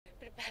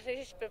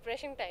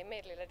Preparation ಟೈಮೇ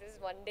ಇರಲಿಲ್ಲ. This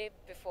is 1 day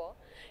before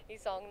ಈ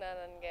ಸಾಂಗ್ನ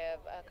ನನಗೆ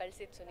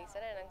ಕಳಿಸಿದ್ದು ಸುನಿ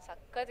ಸರ್. ನಂಗೆ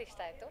ಸಖತ್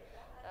ಇಷ್ಟ ಆಯಿತು.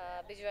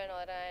 ಬಿಜು ಆ್ಯಂಡ್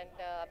ಅವರ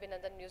and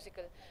Abhinandan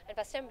musical and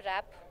first time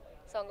rap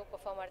song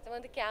perform ಮಾಡ್ತೀವಿ,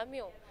 ಒಂದು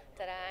ಕ್ಯಾಮಿಯೋ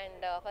ಥರ.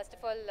 And first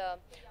of all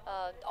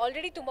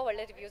already ತುಂಬ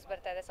ಒಳ್ಳೆ ರಿವ್ಯೂಸ್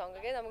ಬರ್ತಾ ಇದೆ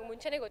ಸಾಂಗಿಗೆ. ನಮಗೆ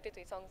ಮುಂಚೆನೇ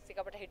ಗೊತ್ತಿತ್ತು ಈ ಸಾಂಗ್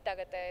ಸಿಕ್ಕಾಪಟ್ಟೆ ಹಿಟ್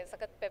ಆಗುತ್ತೆ,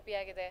 ಸಖತ್ ಪೆಪ್ಪಿ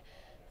ಆಗಿದೆ.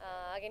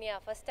 ಹಾಗೇನೆ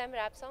first time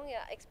rap song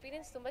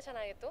experience ತುಂಬ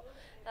ಚೆನ್ನಾಗಿತ್ತು.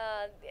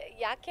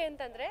 ಯಾಕೆ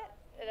ಅಂತಂದರೆ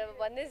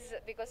one is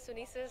because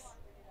ಸುನೀಸಸ್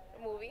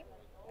movie,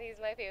 is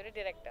my favourite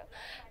director.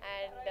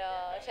 And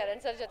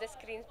Sharan sir ಜೊತೆ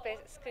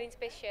ಸ್ಕ್ರೀನ್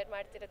ಸ್ಪೇಸ್ ಶೇರ್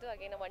ಮಾಡ್ತಿರೋದು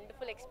ಅಗೇನ್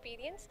ವಂಡರ್ಫುಲ್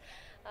ಎಕ್ಸ್ಪೀರಿಯನ್ಸ್.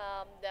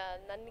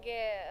 ನನಗೆ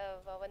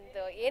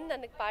ಒಂದು ಏನು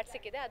ನನಗೆ ಪಾರ್ಟ್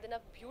ಸಿಕ್ಕಿದೆ ಅದನ್ನು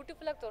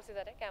ಬ್ಯೂಟಿಫುಲ್ಲಾಗಿ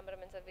ತೋರಿಸಿದ್ದಾರೆ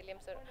ಕ್ಯಾಮ್ರಾಮನ್ ಸರ್,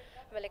 ವಿಲಿಯಮ್ ಸರ್,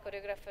 ಆಮೇಲೆ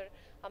choreographer.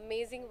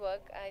 Amazing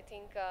work. I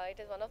think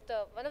it is one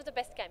of the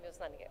best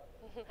ಕ್ಯಾಮಿಯೋಸ್ ನನಗೆ.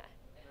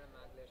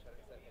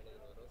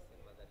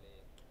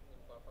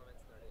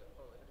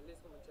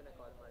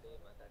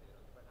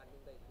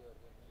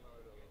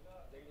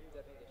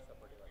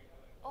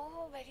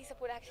 Very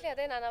support. ಆ್ಯಕ್ಚುಲಿ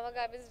ಅದೇ ನಾನು ಅವಾಗ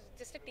I was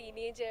just a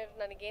teenager,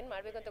 ನನಗೇನು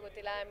ಮಾಡಬೇಕು ಅಂತ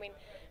ಗೊತ್ತಿಲ್ಲ. I mean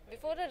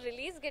before a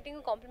release getting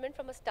a compliment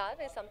from a star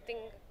is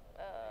something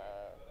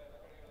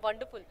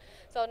wonderful.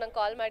 So ಅವ್ರು ನಂಗೆ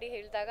ಕಾಲ್ ಮಾಡಿ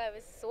ಹೇಳಿದಾಗ I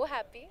was so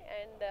happy.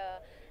 And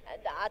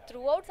ಆ ಥ್ರೂ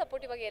ಔಟ್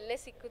ಸಪೋರ್ಟ್. ಇವಾಗ ಎಲ್ಲೇ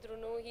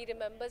ಸಿಕ್ಕಿದ್ರು ಹಿ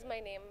remembers my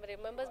name,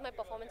 remembers my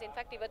performance.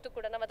 In fact ಇವತ್ತು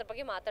ಕೂಡ ನಾವು ಅದ್ರ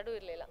ಬಗ್ಗೆ ಮಾತಾಡೂ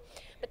ಇರಲಿಲ್ಲ,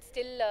 ಬಟ್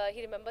ಸ್ಟಿಲ್ ಹಿ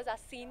ರಿಮೆಂಬರ್ಸ್. ಆ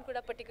ಸೀನ್ ಕೂಡ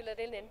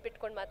ಪರ್ಟಿಕ್ಯುಲರ್ಲಿ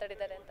ನೆನ್ಪಿಟ್ಕೊಂಡು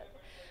ಮಾತಾಡಿದ್ದಾರೆ ಅಂತ.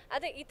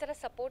 ಅದೇ ಈ ಥರ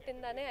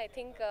ಸಪೋರ್ಟಿಂದಾನೇ ಐ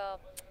ಥಿಂಕ್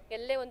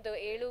ಎಲ್ಲೇ ಒಂದು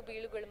ಏಳು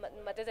ಬೀಳುಗಳ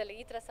ಮಧ್ಯದಲ್ಲಿ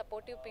ಈ ಥರ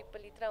ಸಪೋರ್ಟಿವ್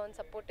ಪೀಪಲ್, ಈ ಥರ ಒಂದು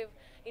ಸಪೋರ್ಟಿವ್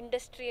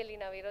ಇಂಡಸ್ಟ್ರಿಯಲ್ಲಿ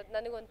ನಾವಿರೋದು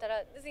ನನಗೊಂಥರ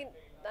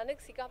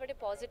ನನಗೆ ಸಿಕ್ಕಾಪಟ್ಟೆ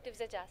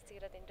ಪಾಸಿಟಿವ್ಸೇ ಜಾಸ್ತಿ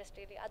ಇರೋದು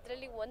ಇಂಡಸ್ಟ್ರಿಯಲ್ಲಿ.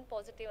 ಅದರಲ್ಲಿ ಒಂದು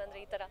ಪಾಸಿಟಿವ್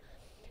ಅಂದರೆ ಈ ಥರ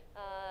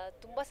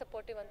ತುಂಬ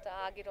ಸಪೋರ್ಟಿವ್ ಅಂತ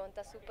ಆಗಿರೋವಂಥ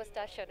super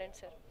star Sharan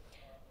sir.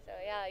 So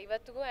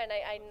ಇವತ್ತಿಗೂ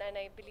ಆ್ಯಂಡ್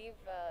ಐ ಬಿಲೀವ್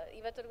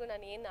ಇವತ್ತಿಗೂ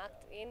ನಾನು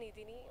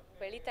ಏನಿದ್ದೀನಿ,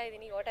 ಬೆಳೀತಾ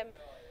ಇದ್ದೀನಿ,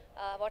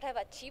 what have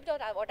achieved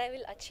R what I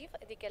will achieve,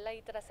 ಇದಕ್ಕೆಲ್ಲ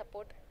ಈ ಥರ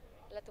ಸಪೋರ್ಟ್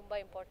ಎಲ್ಲ ತುಂಬ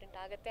ಇಂಪಾರ್ಟೆಂಟ್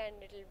ಆಗುತ್ತೆ.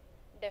 ಆ್ಯಂಡ್ ಇಟ್ ವಿಲ್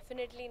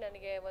ಡೆಫಿನೆಟ್ಲಿ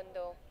ನನಗೆ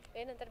ಒಂದು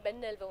ಏನಂತಾರೆ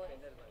ಬೆನ್ನೆಲುಬು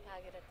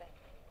ಆಗಿರುತ್ತೆ.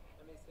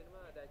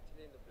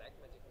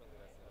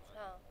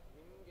 ಹಾಂ,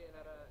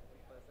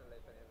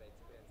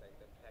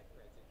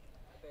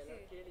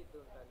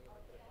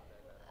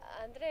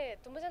 ಅಂದರೆ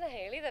ತುಂಬ ಜನ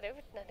ಹೇಳಿದ್ದಾರೆ,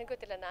 ಬಟ್ ನನಗೆ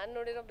ಗೊತ್ತಿಲ್ಲ. ನಾನು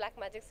ನೋಡಿರೋ ಬ್ಲ್ಯಾಕ್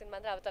ಮ್ಯಾಜಿಕ್ ಸಿನಿಮಾ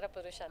ಅಂದರೆ ಅವತಾರ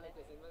ಪುರುಷನೇ.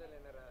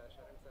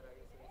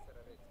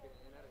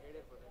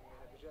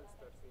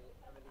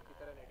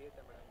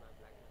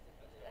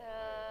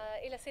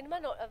 ಇಲ್ಲ, ಸಿನಿಮಾ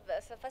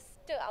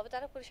ಫಸ್ಟ್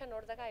ಅವತಾರ ಪುರುಷ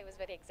ನೋಡಿದಾಗ ಐ ವಾಸ್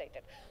ವೆರಿ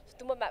ಎಕ್ಸೈಟೆಡ್.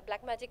 ತುಂಬ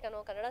ಬ್ಲ್ಯಾಕ್ ಮ್ಯಾಜಿಕ್ ಅನ್ನೋ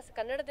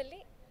ಕನ್ನಡದಲ್ಲಿ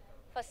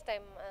ಫಸ್ಟ್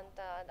ಟೈಮ್ ಅಂತ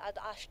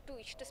ಅದು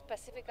ಇಷ್ಟು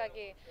ಸ್ಪೆಸಿಫಿಕ್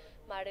ಆಗಿ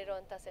ಮಾಡಿರೋ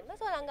ಅಂಥ ಸಿನಿಮಾ.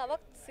 ಸೊ ನಂಗೆ ಅವಾಗ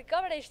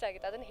ಸಿಕ್ಕಾಪಟ್ಟೆ ಇಷ್ಟ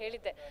ಆಗಿತ್ತು, ಅದನ್ನು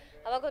ಹೇಳಿದ್ದೆ.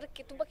 ಅವಾಗ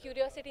ಅವ್ರಿಗೆ ತುಂಬ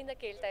ಕ್ಯೂರಿಯಾಸಿಟಿಯಿಂದ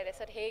ಕೇಳ್ತಾ ಇದೆ,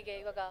 ಸರ್ ಹೇಗೆ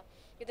ಇವಾಗ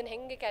ಇದನ್ನು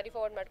ಹೆಂಗೆ ಕ್ಯಾರಿ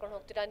ಫಾರ್ವರ್ಡ್ ಮಾಡ್ಕೊಂಡು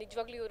ಹೋಗ್ತೀರಾ,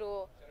 ನಿಜವಾಗ್ಲೂ ಇವರು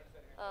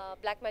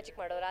ಬ್ಲ್ಯಾಕ್ ಮ್ಯಾಜಿಕ್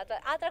ಮಾಡೋರು,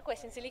 ಆ ಥರ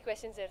ಕ್ವೆಶನ್ಸ್, ಸಿಲಿ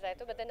ಕ್ವೆಶನ್ಸ್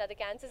ಇರ್ತಾಯಿತ್ತು. ಬಟ್ ದೆನ್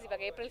ಅದಕ್ಕೆ ಆನ್ಸರ್ಸ್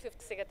ಇವಾಗ April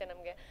 5th ಸಿಗುತ್ತೆ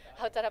ನಮಗೆ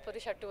ಅವತಾರ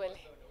ಪುರುಷ 2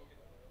 ಅಲ್ಲಿ.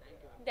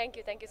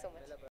 Thank you so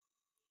much.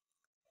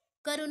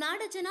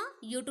 ಕರುನಾಡ ಜನ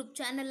ಯೂಟ್ಯೂಬ್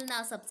ಚಾನೆಲ್ನ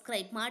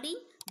ಸಬ್ಸ್ಕ್ರೈಬ್ ಮಾಡಿ,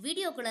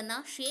 ವಿಡಿಯೋಗಳನ್ನು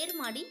ಶೇರ್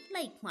ಮಾಡಿ,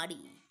 ಲೈಕ್ ಮಾಡಿ.